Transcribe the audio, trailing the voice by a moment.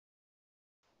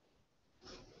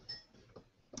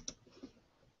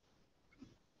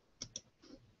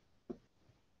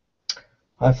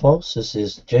Hi folks, this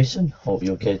is Jason. Hope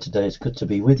you're okay today. It's good to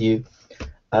be with you.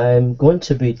 I'm going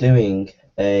to be doing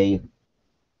a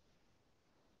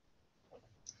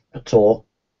talk,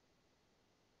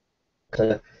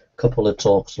 a couple of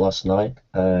talks last night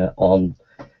on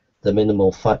the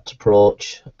minimal fact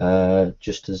approach,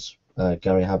 just as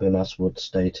Gary Habermas would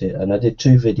state it. And I did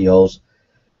two videos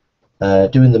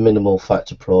doing the minimal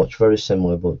fact approach, very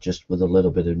similar, but just with a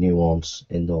little bit of nuance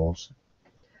in those.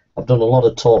 I've done a lot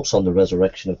of talks on the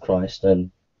resurrection of Christ, and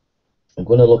I'm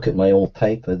going to look at my old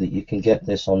paper. That you can get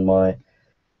this on my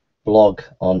blog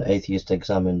on Atheist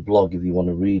Examine blog if you want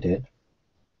to read it.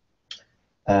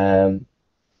 And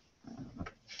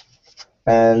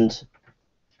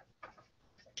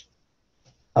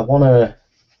I want to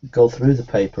go through the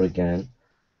paper again.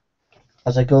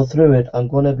 As I go through it, I'm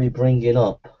going to be bringing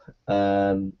up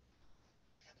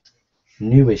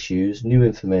new issues, new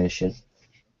information,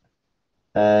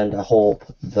 and I hope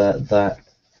that that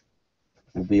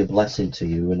will be a blessing to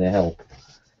you and a help.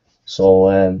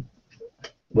 So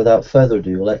without further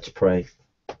ado, let's pray.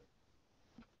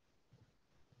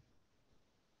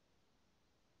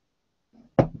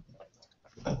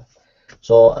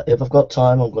 So if I've got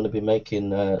time, I'm going to be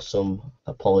making some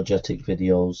apologetic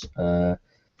videos. I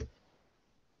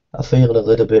feel a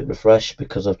little bit refreshed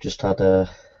because I've just had a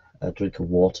drink of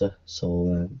water,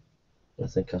 so I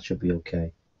think I should be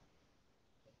okay.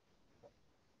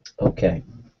 Okay.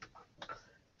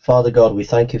 Father God, we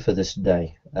thank you for this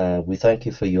day. We thank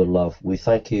you for your love. We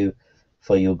thank you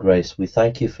for your grace. We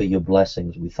thank you for your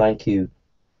blessings. We thank you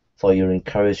for your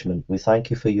encouragement. We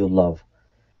thank you for your love.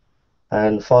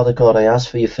 And Father God, I ask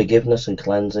for your forgiveness and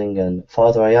cleansing. And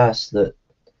Father, I ask that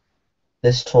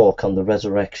this talk on the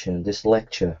resurrection, this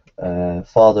lecture,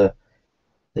 Father,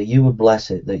 that you would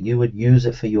bless it, that you would use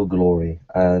it for your glory.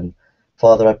 And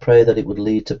Father, I pray that it would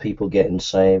lead to people getting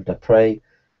saved. I pray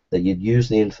that you'd use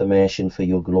the information for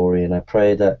your glory, and I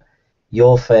pray that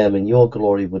your fame and your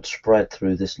glory would spread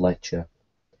through this lecture,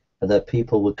 and that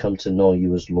people would come to know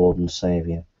you as Lord and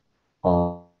Saviour.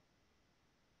 Those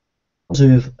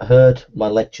who've heard my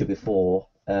lecture before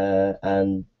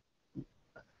and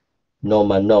know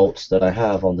my notes that I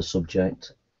have on the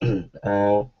subject, I'm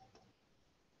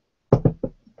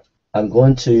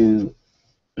going to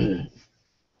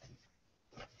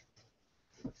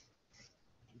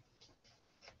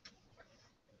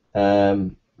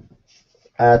add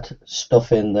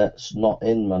stuff in that's not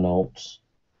in my notes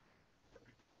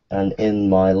and in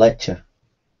my lecture.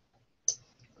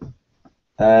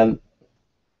 Josh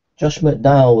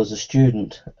McDowell was a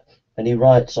student, and he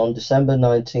writes, on December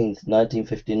 19th,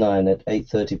 1959 at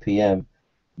 8:30 p.m.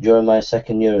 during my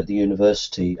second year at the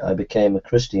university, I became a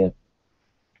Christian.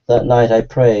 That night I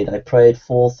prayed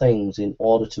 4 things in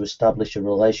order to establish a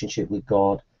relationship with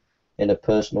God, in a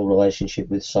personal relationship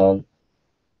with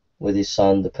his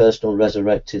son, the personal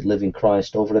resurrected living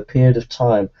Christ. Over a period of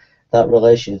time, that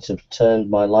relationship turned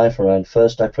my life around.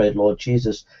 First I prayed, Lord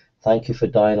Jesus, thank you for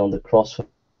dying on the cross for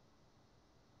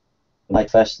I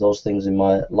confess those things in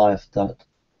my life that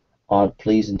aren't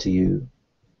pleasing to you,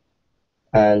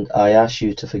 and I ask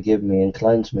you to forgive me and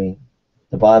cleanse me.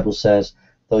 The Bible says,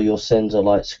 though your sins are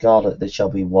like scarlet, they shall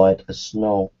be white as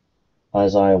snow.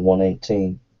 Isaiah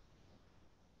 1:18.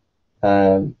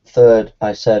 Third,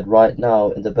 I said, right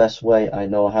now, in the best way I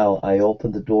know how, I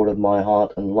open the door of my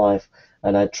heart and life,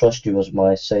 and I trust you as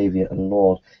my Savior and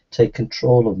Lord. Take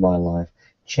control of my life.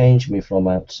 Change me from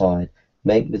outside.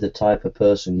 Make me the type of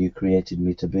person you created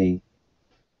me to be.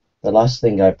 The last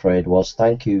thing I prayed was,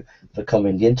 thank you for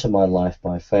coming into my life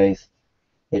by faith.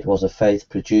 It was a faith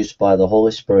produced by the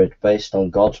Holy Spirit, based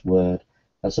on God's Word,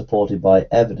 and supported by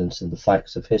evidence in the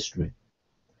facts of history.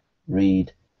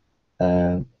 Read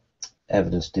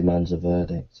Evidence Demands a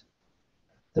Verdict.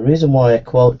 The reason why I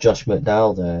quote Josh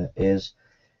McDowell there is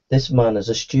this man, as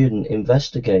a student,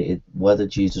 investigated whether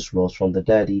Jesus rose from the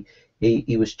dead.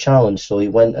 He was challenged, so he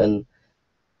went and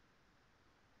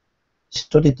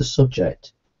studied the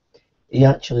subject. He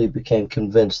actually became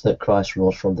convinced that Christ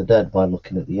rose from the dead by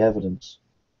looking at the evidence.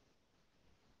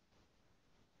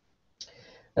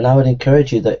 And I would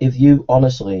encourage you that if you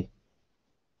honestly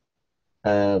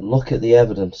look at the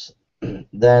evidence,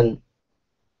 then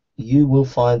you will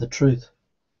find the truth.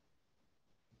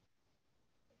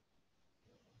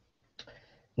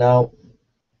 Now,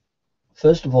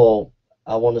 first of all,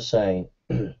 I want to say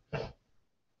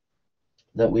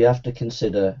that we have to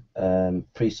consider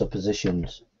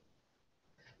presuppositions.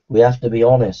 We have to be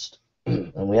honest,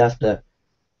 and we have to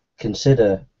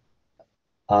consider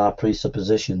our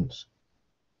presuppositions.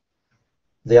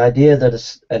 The idea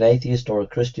that an atheist or a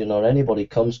Christian or anybody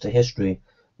comes to history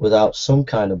without some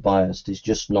kind of bias is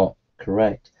just not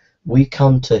correct. We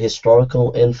come to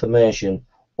historical information,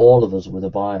 all of us, with a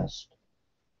bias.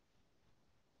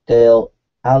 Dale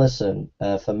Allison,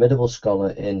 a formidable scholar,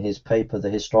 in his paper The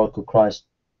Historical Christ,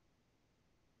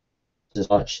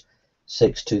 March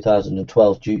 6,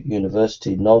 2012, Duke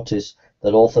University, noticed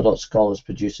that Orthodox scholars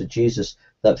produce a Jesus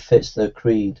that fits their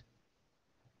creed,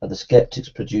 and the skeptics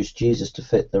produce Jesus to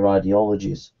fit their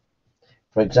ideologies.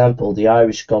 For example, the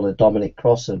Irish scholar Dominic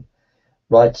Crossan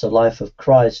writes a life of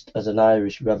Christ as an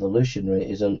Irish revolutionary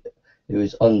who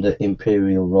is under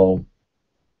Imperial Rome.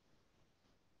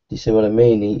 Do you see what I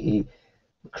mean?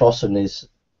 Crossan, his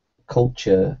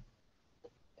culture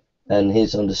and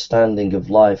his understanding of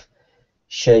life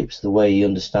shapes the way he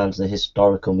understands the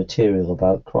historical material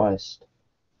about Christ.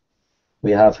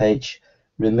 We have H.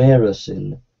 Ramirez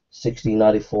in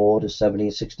 1694 to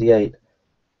 1768.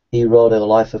 He wrote a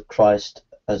life of Christ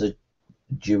as a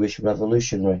Jewish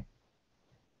revolutionary.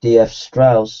 D.F.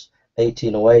 Strauss,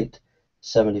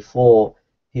 1808-74,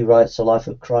 he writes a life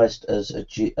of Christ as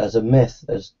a myth,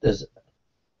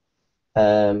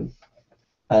 and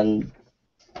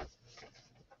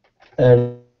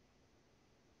in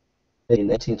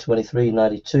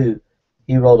 1823-92,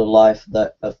 he wrote a life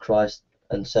of Christ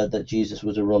and said that Jesus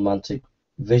was a romantic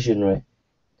visionary.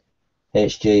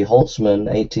 H.J. Holtzman,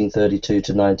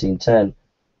 1832-1910,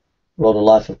 wrote a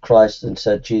life of Christ and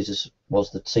said Jesus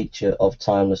was the teacher of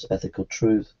timeless ethical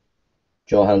truth.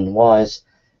 Johann Weiss,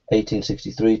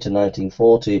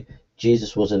 1863-1940,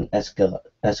 Jesus was an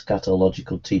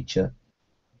eschatological teacher,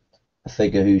 a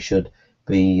figure who should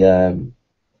be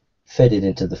fitted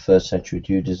into the first century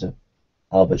Judaism.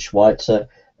 Albert Schweitzer,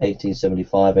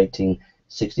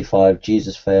 1875-1865,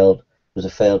 Jesus was a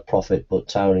failed prophet but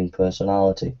towering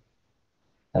personality.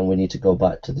 And we need to go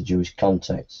back to the Jewish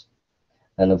context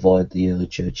and avoid the early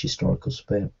church historical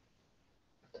spin.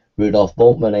 Rudolf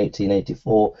Bultmann,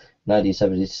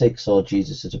 1884-1976, saw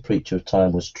Jesus as a preacher of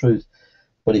timeless truth,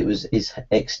 but it was his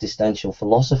existential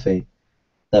philosophy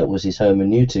that was his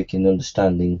hermeneutic in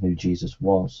understanding who Jesus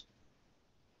was.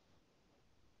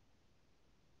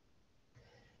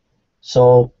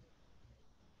 So,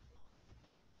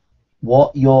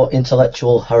 what your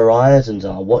intellectual horizons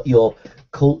are, what your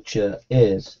culture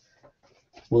is,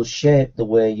 will shape the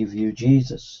way you view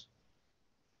Jesus.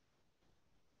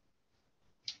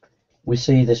 We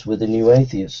see this with the New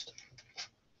Atheist.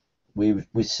 We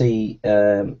see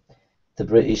the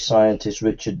British scientist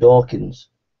Richard Dawkins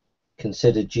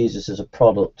considered Jesus as a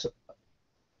product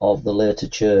of the later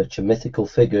church, a mythical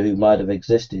figure who might have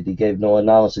existed. He gave no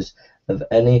analysis of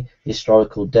any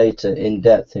historical data in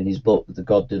depth in his book, The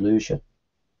God Delusion.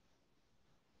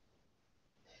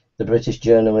 The British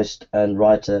journalist and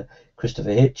writer Christopher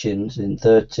Hitchens, in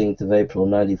 13th of April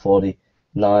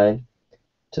 1949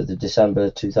 to the December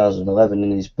 2011,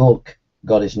 in his book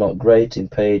God is Not Great, in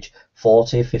page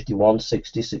 40, 51,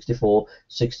 60, 64,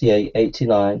 68,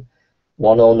 89,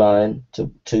 109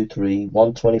 to 23,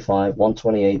 125,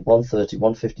 128, 130,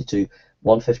 152,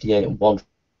 158, and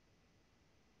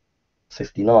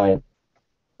 159.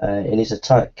 In his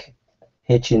attack,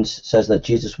 Hitchens says that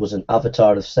Jesus was an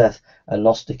avatar of Seth, a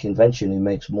Gnostic invention who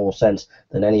makes more sense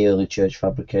than any early church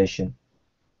fabrication.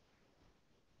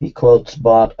 He quotes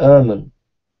Bart Ehrman,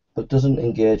 but doesn't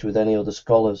engage with any other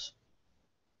scholars.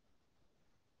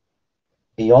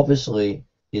 He obviously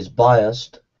is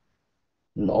biased,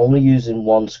 and only using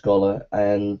one scholar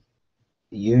and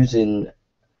using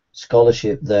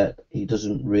scholarship that he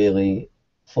doesn't really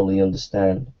fully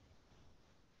understand.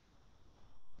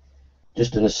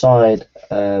 Just an aside,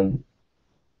 the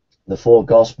four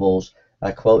Gospels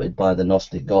are quoted by the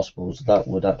Gnostic Gospels. That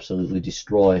would absolutely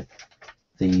destroy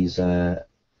these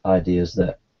ideas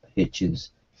that Hitchens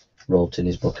wrote in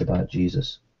his book about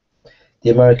Jesus.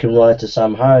 The American writer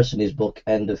Sam Harris, in his book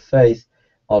End of Faith,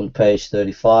 on page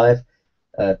 35,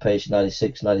 page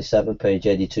 96, 97, page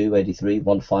 82, 83,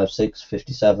 156,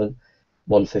 57,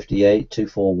 158,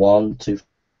 241, 2,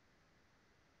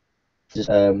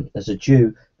 as a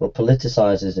Jew, but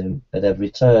politicizes him at every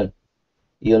turn.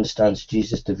 He understands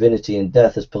Jesus' divinity and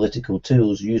death as political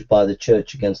tools used by the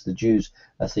church against the Jews,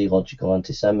 a theological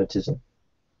anti-Semitism.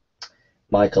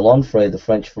 Michael Onfray, the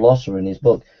French philosopher, in his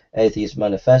book Atheist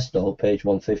Manifesto, page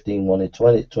 115,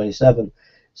 127,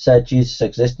 said Jesus'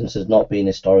 existence has not been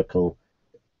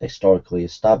historically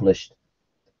established.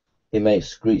 He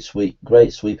makes great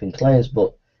sweeping claims,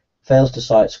 but fails to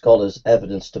cite scholars'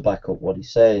 evidence to back up what he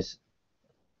says.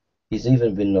 He's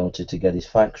even been noted to get his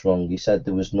facts wrong. He said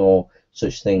there was no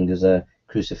such thing as a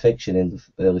crucifixion in the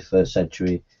early first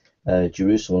century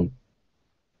Jerusalem.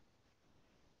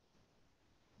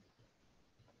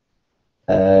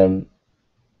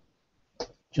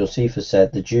 Josephus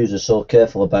said, the Jews are so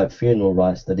careful about funeral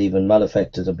rites that even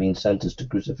malefactors are being sentenced to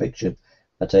crucifixion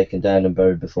are taken down and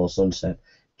buried before sunset.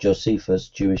 Josephus,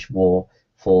 Jewish War,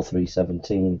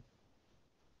 4:317.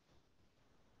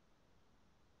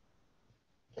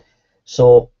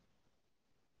 So,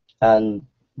 and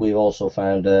we've also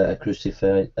found a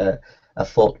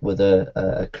foot with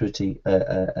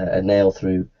a nail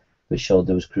through, which showed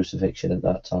there was crucifixion at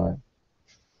that time.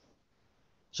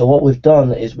 So what we've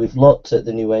done is we've looked at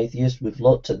the New Atheist, we've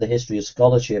looked at the history of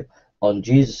scholarship on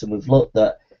Jesus, and we've looked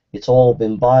that it's all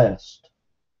been biased.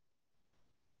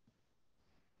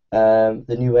 The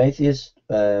New Atheist,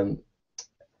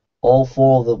 all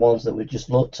four of the ones that we just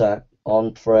looked at,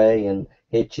 Onfray and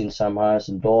Hitchens, Sam Harris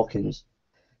and Dawkins,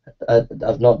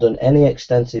 have not done any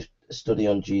extensive study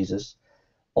on Jesus.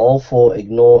 All four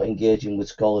ignore engaging with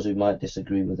scholars who might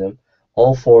disagree with him.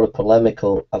 All four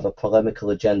have a polemical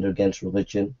agenda against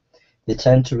religion. They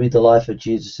tend to read the life of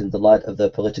Jesus in the light of their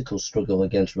political struggle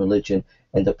against religion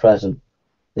in the present.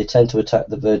 They tend to attack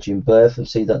the virgin birth and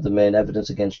see that the main evidence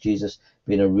against Jesus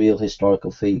being a real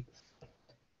historical feat,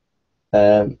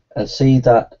 and see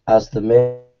that as the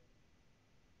main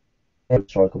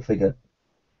historical figure.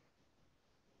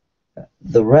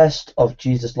 The rest of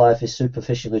Jesus' life is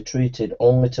superficially treated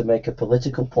only to make a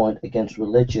political point against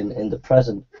religion in the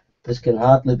present. This can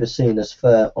hardly be seen as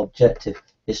fair, objective,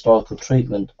 historical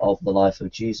treatment of the life of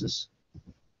Jesus.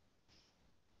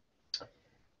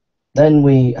 Then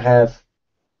we have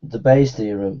the Bayes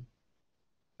theorem.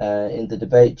 In the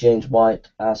debate, James White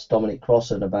asked Dominic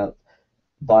Crossan about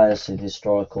bias in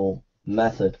historical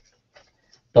method.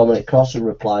 Dominic Crossan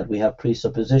replied, we have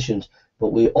presuppositions, but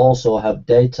we also have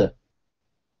data.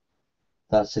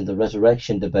 That's in the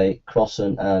resurrection debate,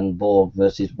 Crossan and Borg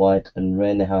versus White and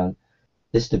Renehan.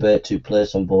 This debate took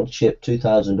place on board ship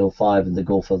 2005 in the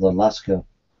Gulf of Alaska.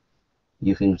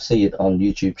 You can see it on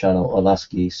YouTube channel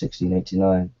Alaska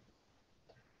 1689.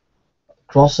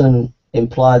 Crossan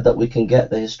implied that we can get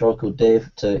the historical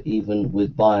data even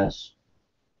with bias.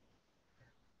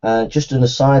 Just an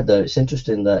aside though, it's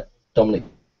interesting that Dominic,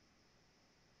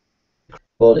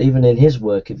 but even in his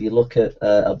work, if you look at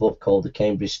a book called The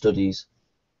Cambridge Studies,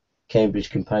 Cambridge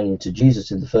Companion to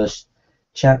Jesus, in the first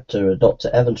chapter, Dr.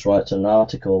 Evans writes an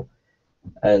article,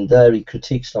 and there he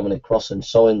critiques Dominic Crossan,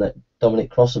 showing that Dominic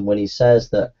Crossan, when he says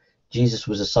that Jesus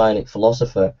was a Scienic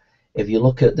philosopher, if you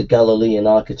look at the Galilean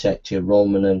architecture,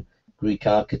 Roman and Greek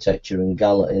architecture in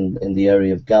the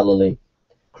area of Galilee,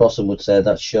 Crossan would say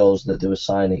that shows that there was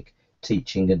Scienic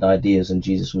teaching and ideas, and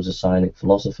Jesus was a Scienic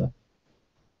philosopher,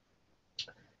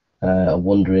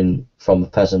 wandering from a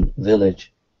peasant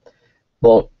village.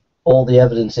 But all the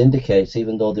evidence indicates,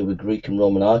 even though they were Greek and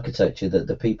Roman architecture, that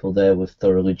the people there were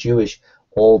thoroughly Jewish.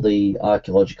 All the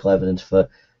archaeological evidence for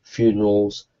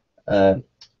funerals, for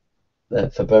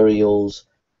burials,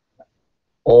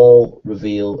 all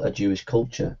reveal a Jewish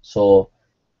culture. So,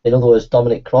 in other words,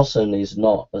 Dominic Crossan is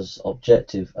not as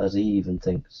objective as he even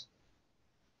thinks.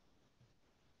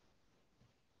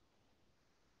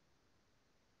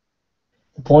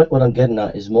 The point what I'm getting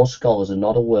at is most scholars are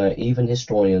not aware, even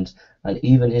historians and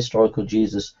even historical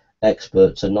Jesus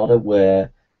experts are not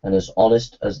aware and as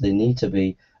honest as they need to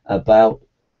be about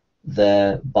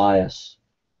their bias.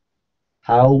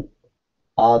 How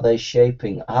are they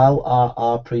shaping, how are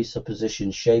our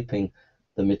presuppositions shaping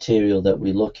the material that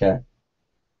we look at?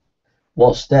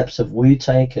 What steps have we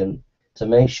taken to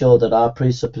make sure that our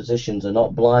presuppositions are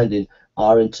not blinding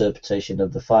our interpretation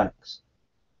of the facts?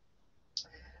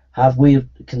 Have we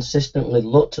consistently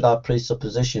looked at our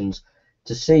presuppositions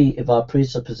to see if our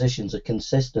presuppositions are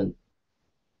consistent?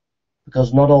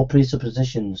 Because not all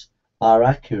presuppositions are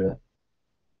accurate.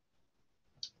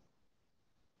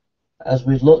 As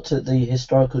we've looked at the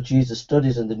historical Jesus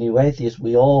studies and the New Atheist,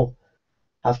 we all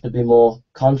have to be more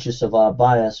conscious of our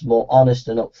bias, more honest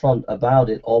and upfront about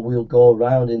it, or we'll go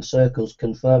around in circles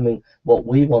confirming what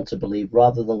we want to believe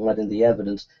rather than letting the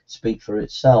evidence speak for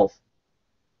itself.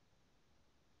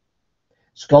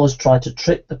 Scholars try to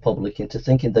trick the public into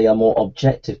thinking they are more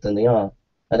objective than they are.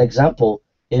 An example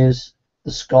is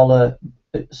the scholar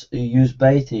who used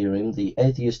Bayes theorem, the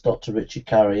atheist Dr. Richard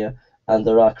Carrier, and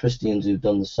there are Christians who've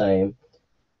done the same,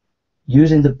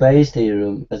 using the Bayes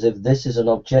theorem as if this is an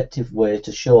objective way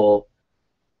to show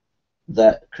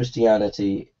that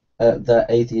Christianity, that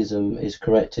atheism is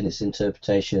correct in its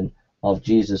interpretation of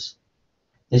Jesus.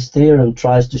 This theorem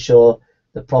tries to show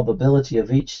the probability of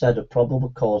each set of probable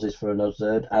causes for an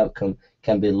observed outcome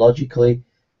can be logically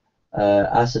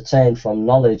ascertained from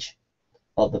knowledge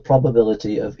of the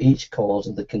probability of each cause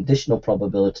and the conditional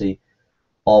probability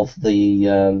of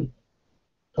the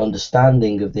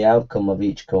understanding of the outcome of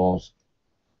each cause.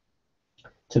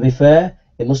 To be fair,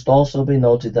 it must also be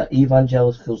noted that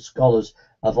evangelical scholars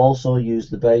have also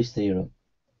used the Bayes theorem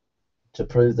to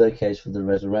prove their case for the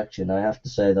resurrection. I have to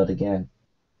say that again.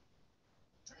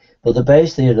 But the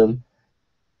Bayes theorem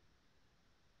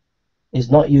is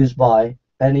not used by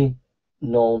any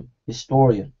known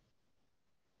historian.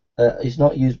 It's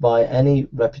not used by any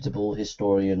reputable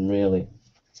historian, really.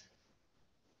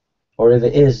 Or if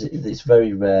it is, it's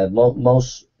very rare.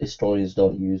 Most historians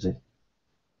don't use it.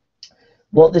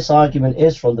 What this argument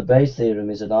is from the Bayes theorem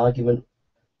is an argument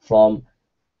from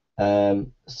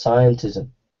scientism.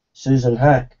 Susan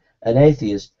Hack, an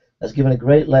atheist, has given a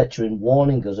great lecture in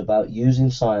warning us about using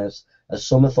science as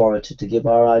some authority to give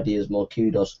our ideas more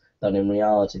kudos than in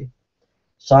reality.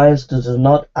 Science does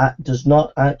not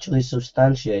actually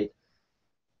substantiate,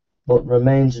 but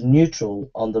remains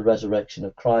neutral on the resurrection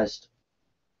of Christ.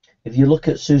 If you look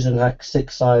at Susan Hack's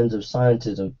 6 Signs of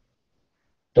Scientism,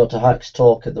 Dr. Hack's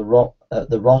talk at the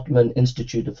Rotman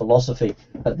Institute of Philosophy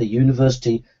at the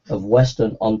University of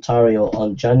Western Ontario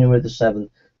on January the 7th,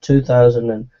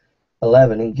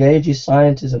 2011, engages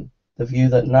scientism, the view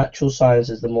that natural science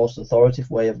is the most authoritative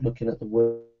way of looking at the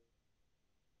world,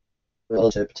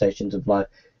 interpretations of life.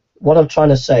 What I'm trying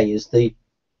to say is the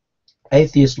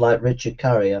atheists like Richard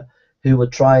Carrier, who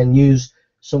would try and use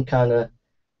some kind of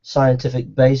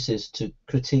scientific basis to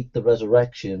critique the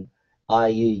resurrection,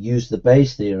 i.e. use the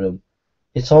Bayes theorem,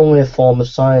 it's only a form of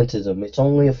scientism. It's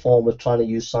only a form of trying to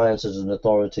use science as an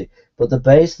authority. But the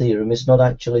Bayes theorem is not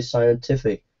actually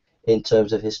scientific in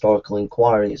terms of historical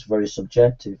inquiry. It's very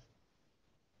subjective.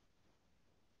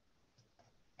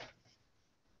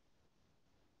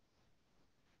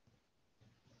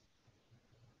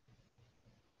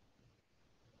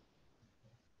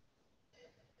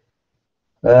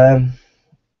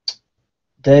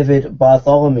 David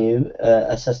Bartholomew,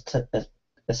 a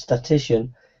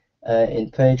statistician, in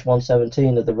page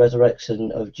 117 of the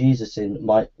Resurrection of Jesus in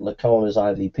Mike Lacona's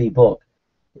IVP book,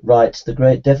 writes, the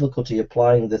great difficulty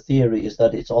applying the theory is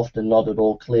that it's often not at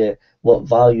all clear what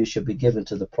value should be given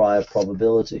to the prior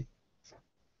probability.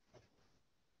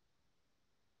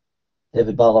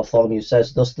 David Bartholomew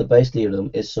says, thus the Bayes theorem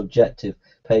is subjective,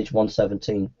 page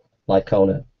 117,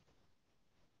 Lacona,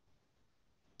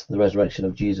 the Resurrection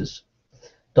of Jesus.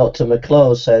 Dr.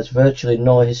 McClose says, virtually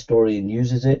no historian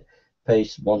uses it,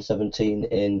 page 117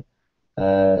 in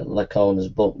Lacona's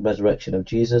book, Resurrection of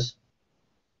Jesus.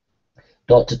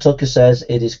 Dr. Tucker says,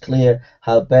 it is unclear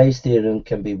how Bayes theorem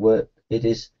can be worked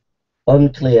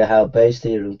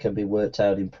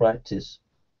out in practice,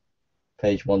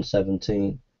 page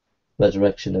 117,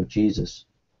 Resurrection of Jesus.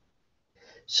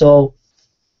 So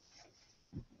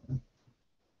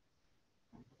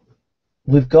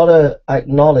we've got to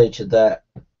acknowledge that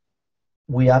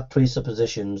we have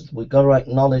presuppositions. We've got to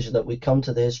acknowledge that we come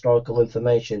to the historical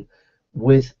information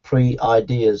with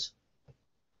pre-ideas.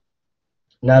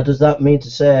 Now, does that mean to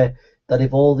say that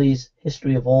if all these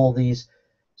history of all these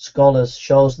scholars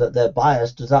shows that they're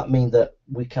biased, does that mean that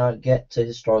we can't get to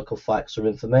historical facts or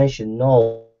information?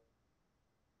 No.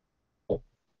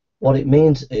 What it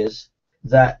means is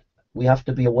that we have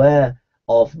to be aware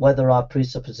of whether our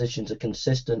presuppositions are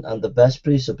consistent and the best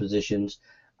presuppositions,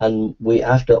 and we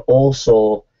have to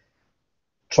also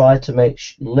try to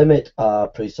limit our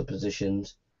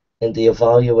presuppositions in the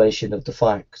evaluation of the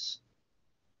facts,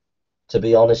 to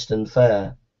be honest and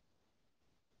fair.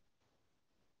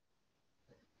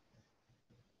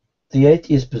 The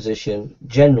atheist position,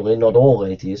 generally, not all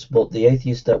atheists, but the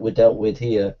atheists that we dealt with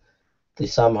here, the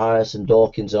Sam Harris and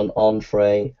Dawkins on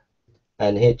Onfray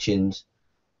and Hitchens,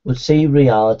 would see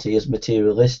reality as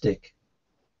materialistic.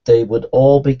 They would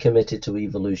all be committed to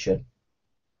evolution.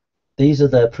 These are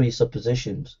their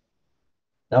presuppositions.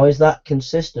 Now, is that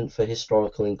consistent for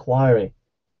historical inquiry?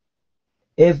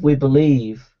 If we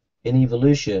believe in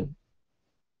evolution,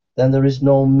 then there is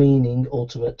no meaning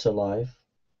ultimate to life.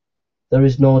 There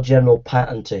is no general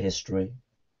pattern to history.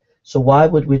 So why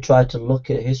would we try to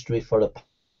look at history for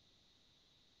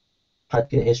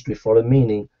a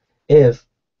meaning if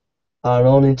our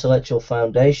own intellectual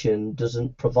foundation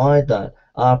doesn't provide that?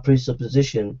 Our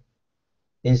presupposition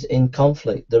is in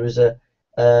conflict. There is a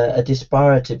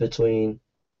disparity between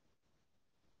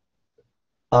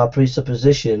our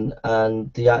presupposition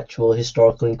and the actual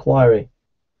historical inquiry.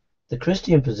 The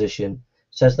Christian position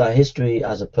says that history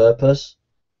has a purpose,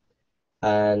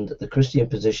 and the Christian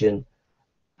position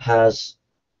has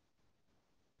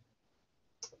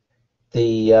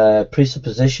the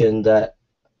presupposition that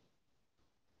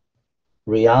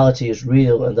reality is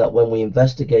real and that when we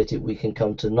investigate it we can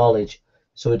come to knowledge.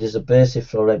 So it is a basis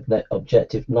for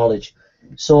objective knowledge.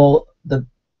 So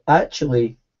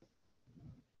actually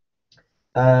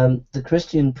The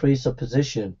Christian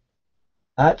presupposition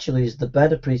actually is the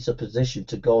better presupposition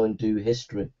to go and do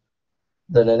history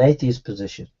than an atheist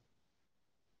position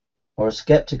or a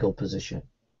skeptical position.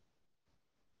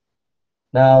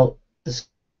 Now, this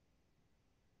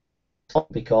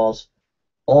because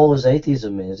all as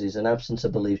atheism is an absence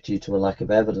of belief due to a lack of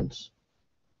evidence.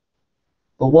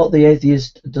 But what the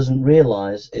atheist doesn't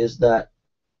realize is that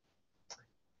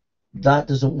that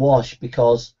doesn't wash,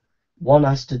 because one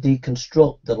has to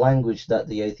deconstruct the language that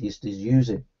the atheist is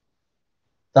using.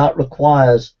 That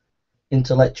requires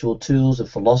intellectual tools of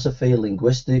philosophy,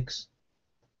 linguistics.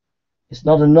 It's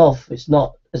not enough. It's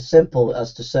not as simple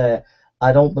as to say,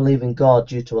 I don't believe in God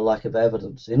due to a lack of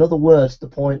evidence. In other words, the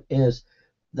point is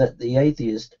that the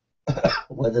atheist,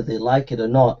 whether they like it or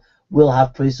not, will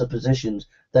have presuppositions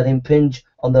that impinge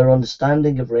on their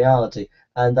understanding of reality,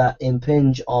 and that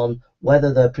impinge on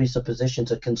whether their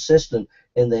presuppositions are consistent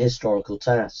in the historical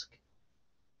task.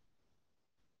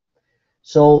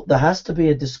 So there has to be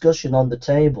a discussion on the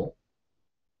table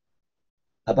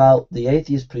about the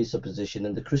atheist presupposition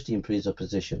and the Christian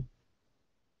presupposition.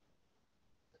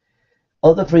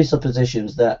 Other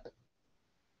presuppositions that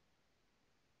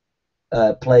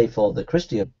play for the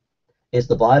Christian is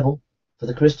the Bible. For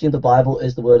the Christian, the Bible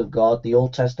is the Word of God. The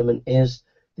Old Testament is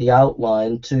the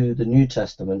outline to the New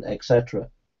Testament, etc.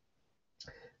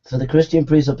 For the Christian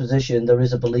presupposition, there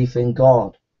is a belief in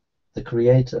God, the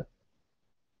Creator.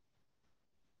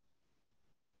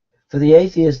 For the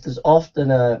atheist, there's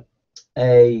often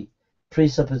a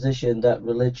presupposition that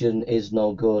religion is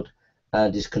no good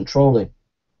and is controlling.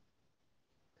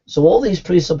 So all these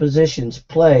presuppositions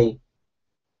play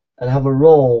and have a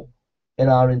role in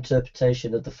our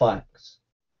interpretation of the facts.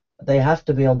 They have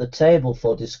to be on the table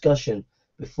for discussion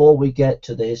before we get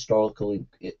to the historical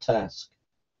task.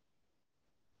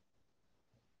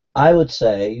 I would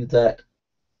say that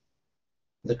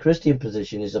the Christian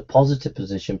position is a positive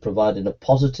position, providing a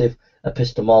positive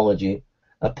epistemology,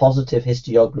 a positive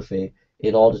historiography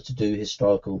in order to do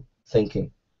historical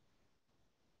thinking.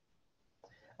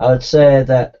 I would say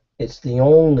that it's the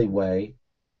only way.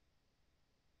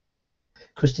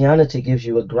 Christianity gives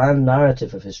you a grand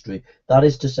narrative of history. That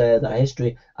is to say that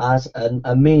history has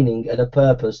a meaning and a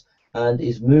purpose and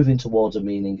is moving towards a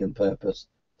meaning and purpose.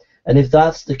 And if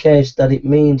that's the case, that it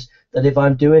means that if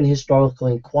I'm doing historical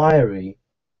inquiry,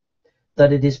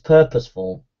 that it is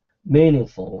purposeful,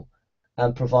 meaningful,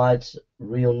 and provides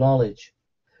real knowledge.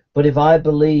 But if I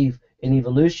believe in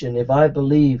evolution, if I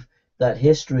believe that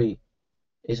history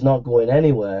is not going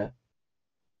anywhere,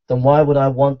 then why would I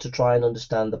want to try and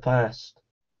understand the past?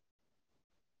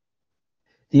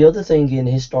 The other thing in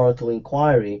historical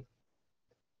inquiry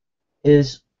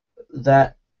is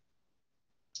that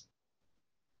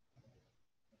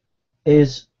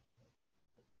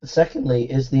secondly,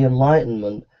 the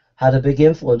Enlightenment had a big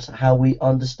influence on how we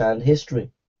understand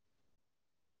history.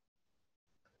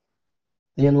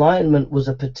 The Enlightenment was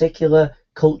a particular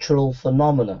cultural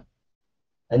phenomena,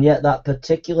 and yet that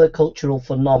particular cultural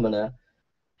phenomena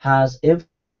has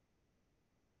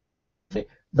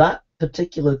that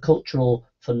particular cultural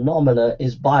phenomena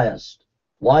is biased.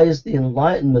 Why is the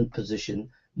Enlightenment position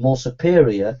more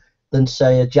superior than,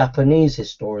 say, a Japanese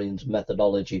historian's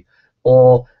methodology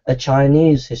or a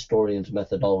Chinese historian's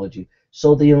methodology?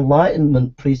 So the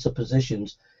Enlightenment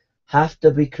presuppositions have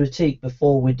to be critiqued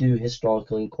before we do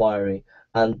historical inquiry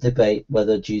and debate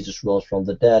whether Jesus rose from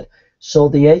the dead. So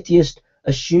the atheist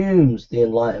assumes the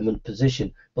Enlightenment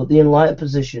position, but the Enlightenment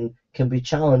position can be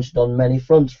challenged on many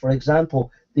fronts. For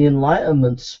example, the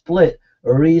Enlightenment split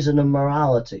reason and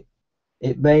morality.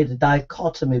 It made a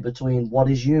dichotomy between what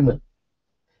is human.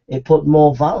 It put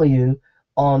more value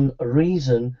on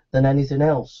reason than anything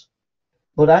else.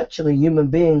 But actually, human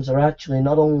beings are actually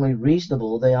not only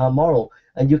reasonable, they are moral.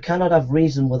 And you cannot have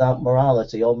reason without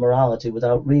morality, or morality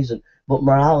without reason. But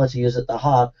morality is at the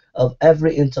heart of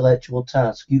every intellectual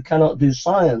task. You cannot do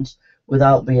science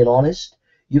without being honest.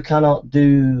 You cannot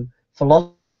do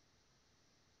philosophy.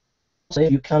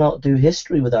 You cannot do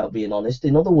history without being honest.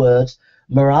 In other words,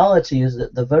 morality is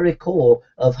at the very core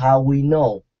of how we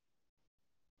know.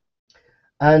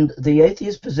 And the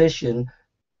atheist position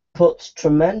puts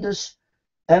tremendous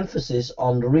emphasis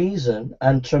on reason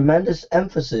and tremendous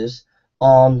emphasis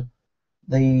on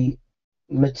the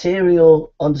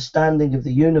material understanding of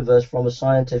the universe from a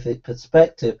scientific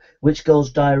perspective, which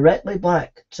goes directly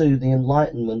back to the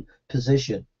Enlightenment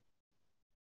position.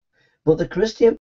 But the Christian